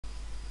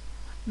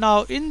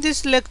Now in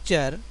this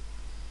lecture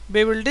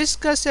we will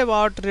discuss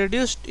about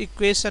reduced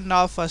equation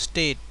of a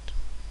state.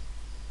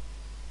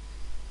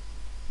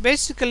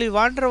 Basically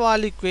van der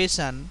Waals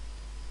equation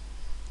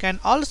can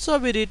also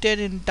be written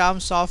in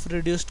terms of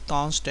reduced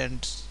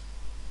constants.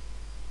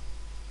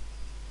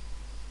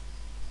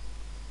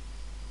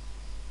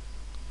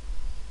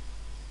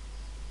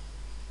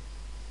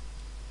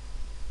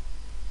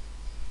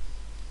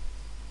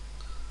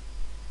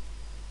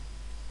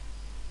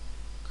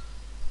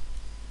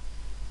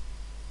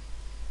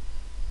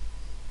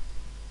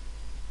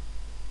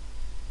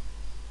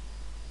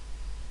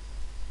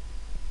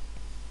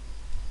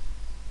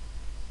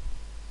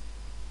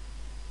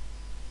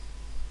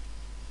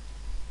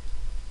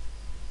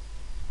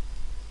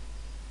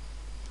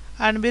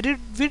 And we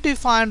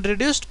define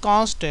reduced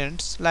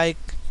constants like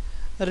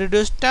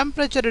reduced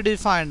temperature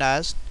defined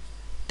as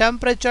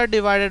temperature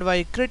divided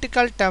by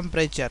critical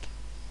temperature.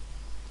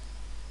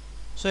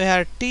 So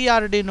here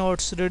TR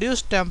denotes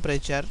reduced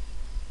temperature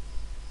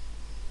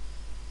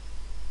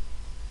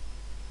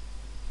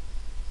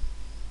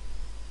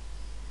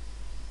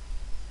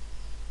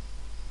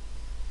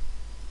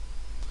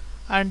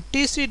and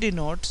TC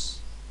denotes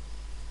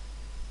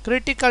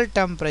critical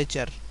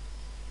temperature.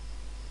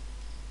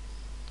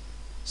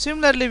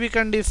 Similarly, we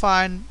can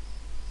define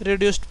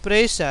reduced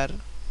pressure.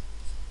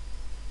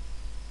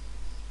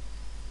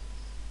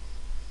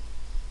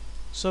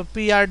 So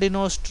PR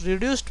denotes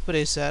reduced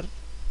pressure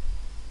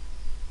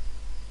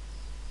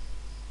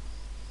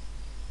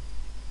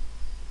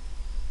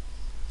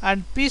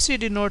and PC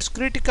denotes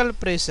critical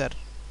pressure.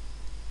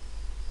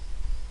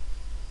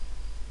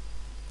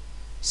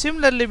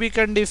 Similarly, we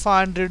can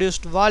define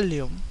reduced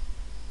volume.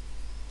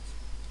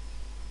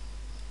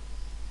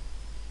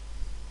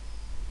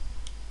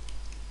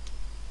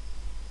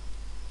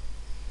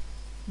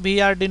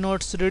 BR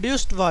denotes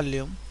reduced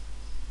volume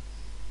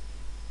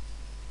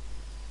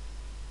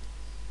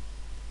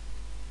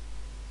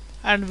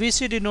and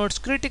VC denotes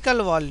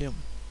critical volume.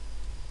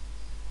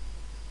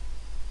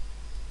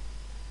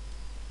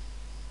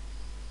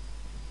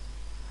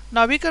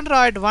 Now we can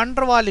write van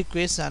der Waals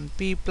equation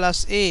P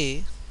plus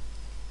A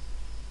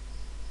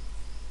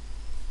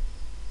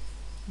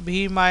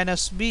B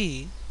minus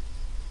B.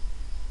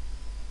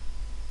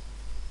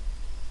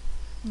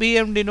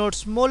 Bm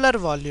denotes molar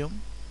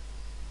volume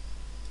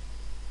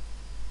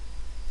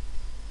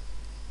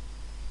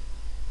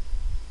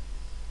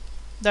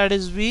that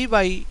is V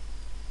by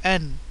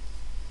N.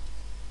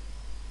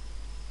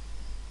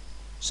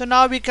 So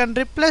now we can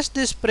replace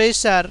this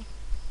pressure,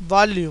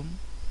 volume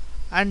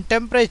and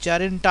temperature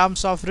in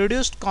terms of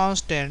reduced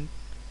constant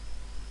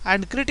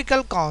and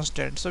critical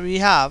constant. So we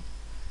have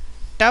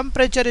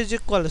temperature is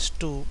equals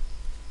to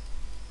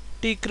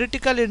T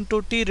critical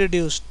into T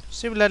reduced.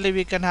 Similarly,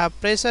 we can have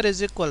pressure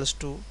is equals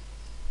to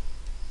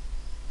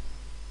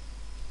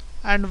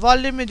and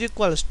volume is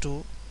equals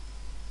to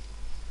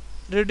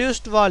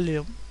reduced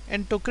volume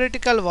into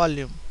critical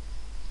volume.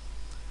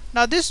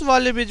 Now this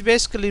volume is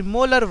basically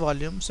molar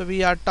volume, so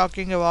we are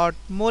talking about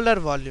molar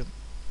volume.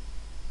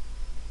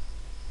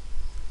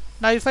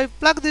 Now if I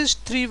plug these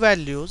three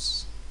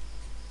values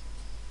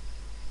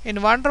in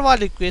van der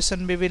Waals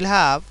equation, we will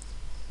have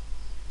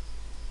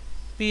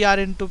PR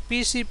into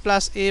PC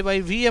plus A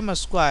by Vm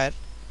square.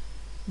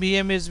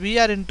 Vm is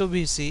VR into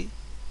Vc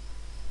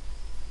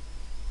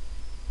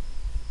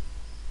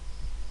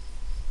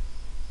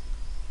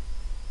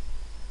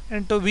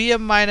into Vm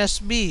minus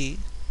B.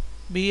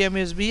 Vm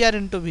is VR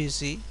into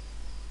Vc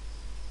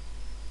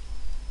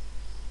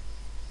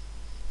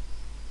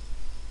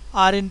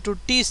R into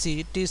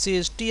Tc. Tc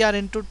is TR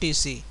into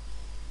Tc.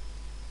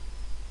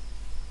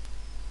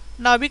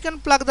 Now we can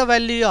plug the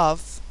value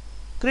of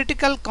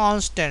critical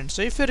constant.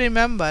 So if you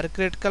remember,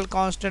 critical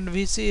constant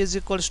Vc is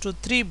equals to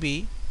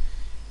 3b.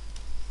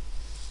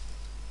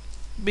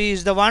 B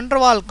is the van der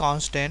Waals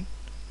constant.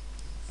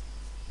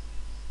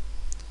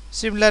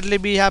 Similarly,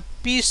 we have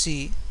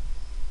Pc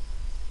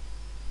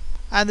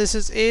and this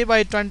is A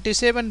by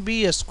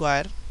 27b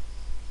square.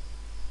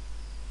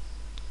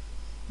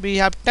 We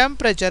have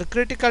temperature,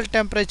 critical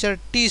temperature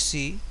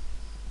Tc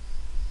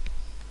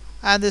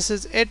and this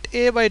is at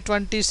A by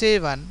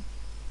 27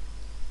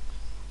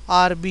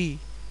 Rb.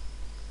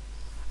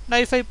 Now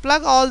if I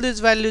plug all these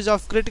values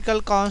of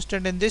critical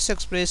constant in this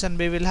expression,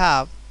 we will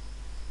have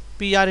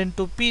PR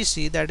into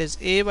Pc, that is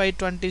A by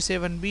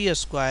 27b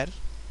square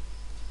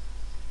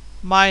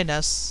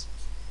minus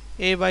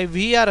A by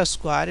VR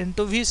square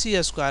into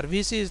Vc square.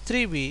 Vc is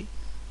 3b,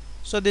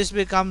 so this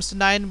becomes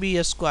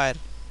 9b square.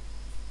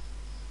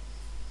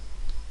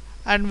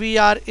 And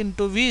VR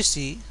into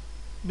Vc,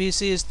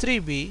 Vc is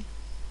 3b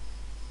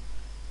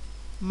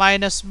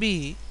minus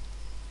b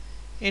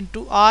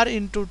into R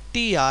into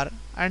TR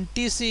and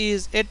Tc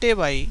is 8a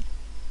by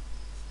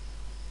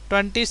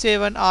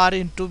 27R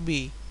into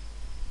b.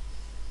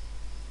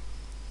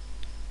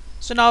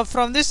 So now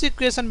from this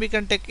equation we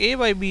can take A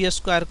by b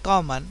square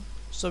common.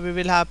 So we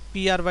will have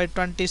PR by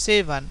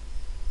 27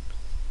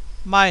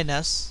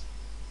 minus,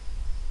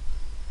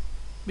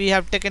 we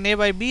have taken A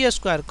by b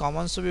square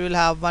common, so we will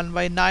have 1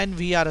 by 9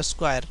 VR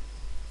square.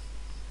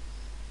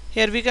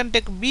 Here we can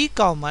take b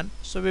common,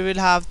 so we will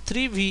have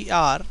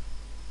 3vr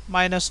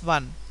minus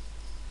 1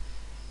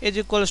 is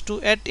equals to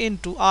 8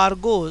 into r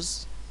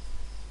goes,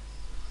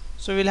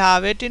 so we'll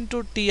have 8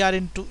 into tr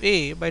into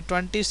a by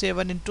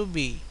 27 into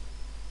b.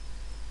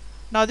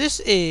 Now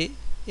this a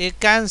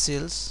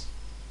cancels,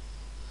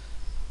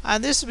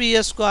 and this b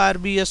square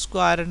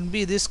and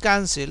b this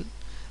cancel,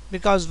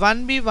 because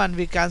 1b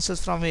 1b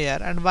cancels from here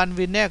and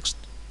 1b next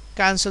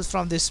cancels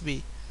from this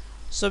b.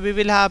 So we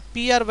will have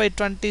pr by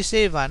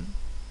 27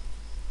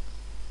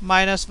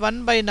 minus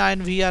 1 by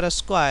 9 vr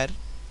square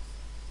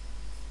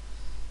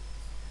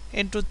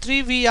into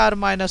 3vr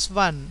minus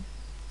 1.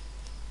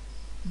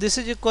 This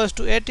is equals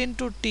to 8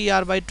 into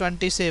tr by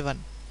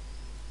 27.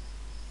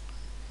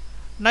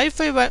 Now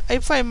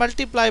if I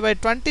multiply by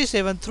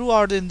 27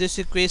 throughout in this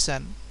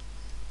equation,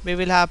 we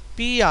will have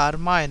pr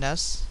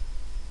minus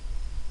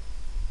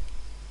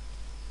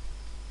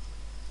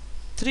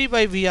 3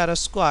 by vr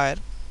square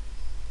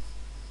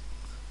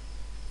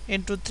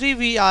into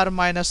 3vr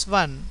minus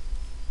 1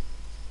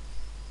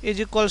 is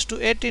equals to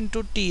 8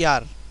 into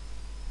tr.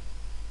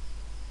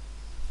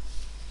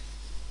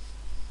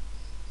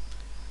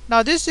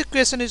 Now this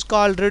equation is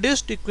called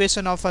reduced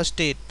equation of a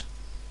state.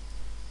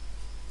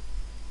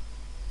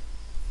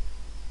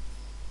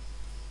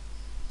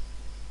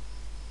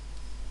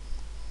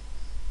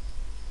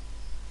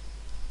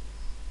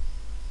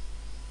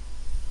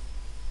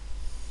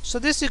 So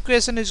this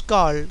equation is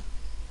called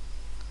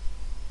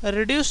a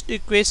reduced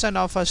equation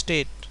of a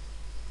state.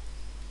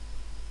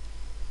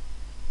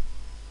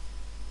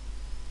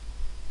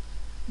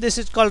 This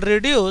is called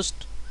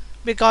reduced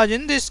because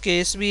in this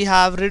case we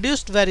have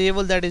reduced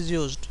variable that is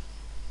used.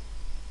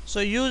 So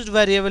used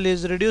variable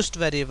is reduced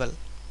variable.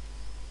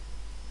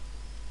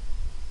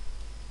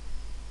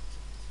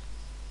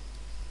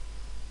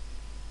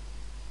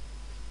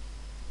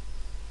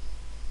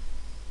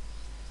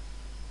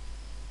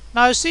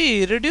 Now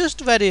see,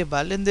 reduced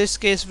variable, in this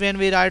case when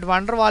we write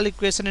van der Waals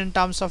equation in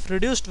terms of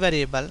reduced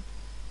variable,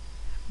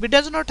 we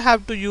does not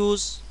have to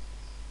use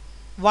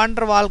van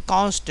der Waals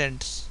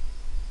constants.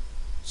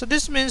 So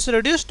this means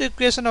reduced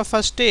equation of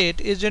a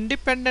state is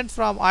independent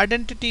from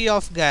identity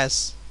of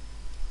gas.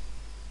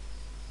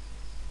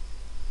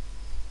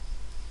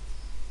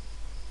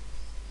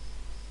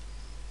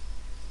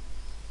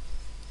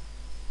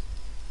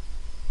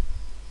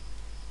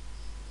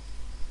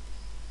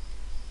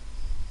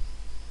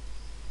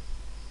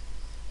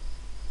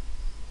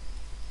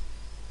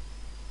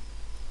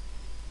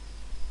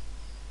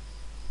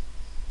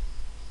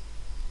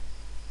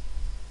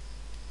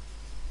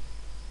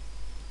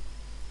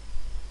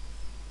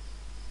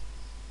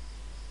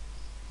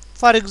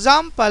 For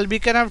example, we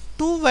can have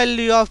two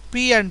value of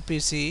P and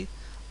PC,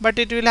 but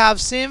it will have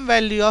same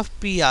value of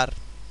PR.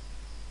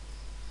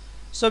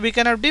 So we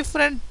can have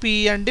different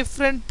P and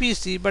different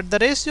PC, but the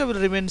ratio will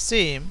remain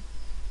same.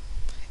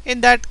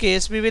 In that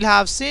case, we will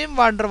have same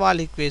van der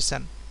Waals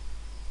equation.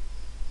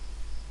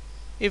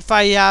 If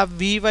I have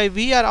V by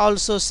V are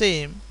also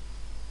same,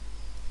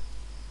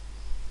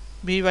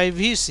 V by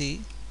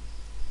Vc,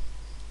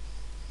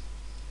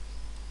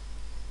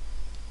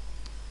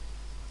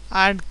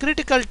 and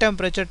critical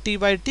temperature T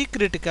by T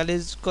critical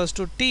is equals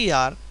to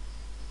TR.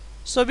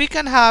 So we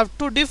can have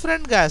two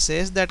different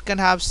gases that can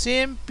have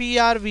same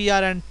PR,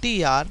 VR and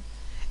TR.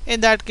 In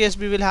that case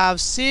we will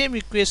have same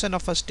equation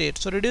of a state.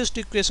 So reduced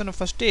equation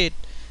of a state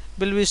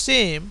will be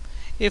same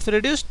if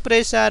reduced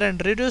pressure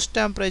and reduced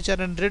temperature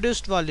and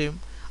reduced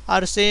volume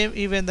are same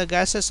even the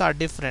gases are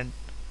different.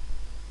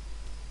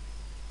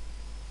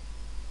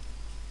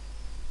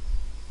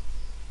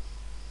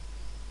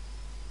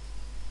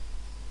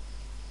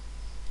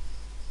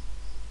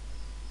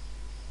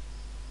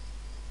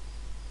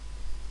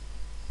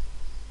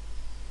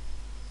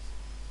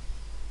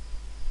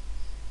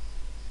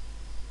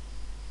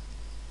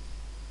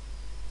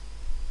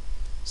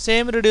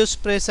 Same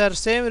reduced pressure,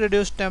 same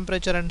reduced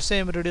temperature and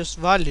same reduced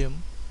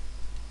volume.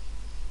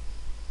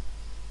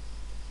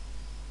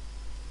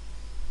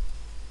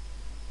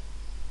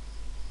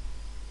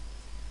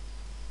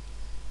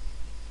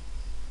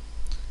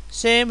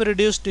 Same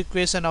reduced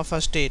equation of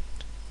a state.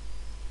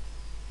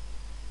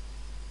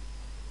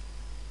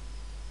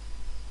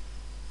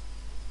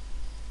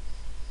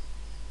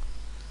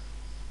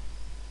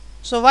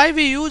 So why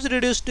we use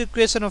reduced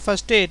equation of a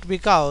state?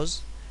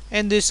 Because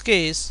in this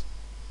case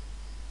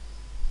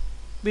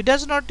we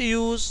does not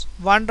use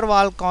van der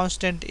Waals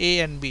constant A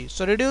and B.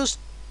 So reduced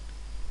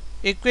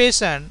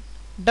equation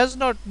does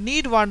not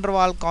need van der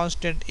Waals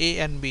constant A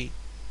and B.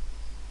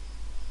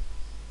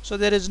 So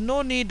there is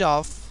no need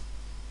of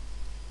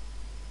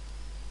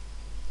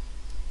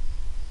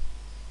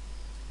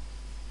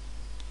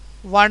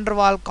van der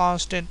Waals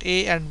constant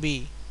A and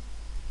B.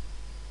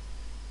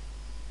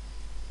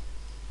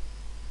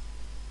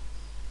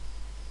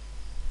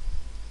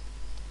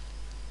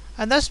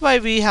 And that's why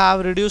we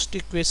have reduced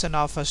equation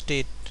of a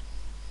state.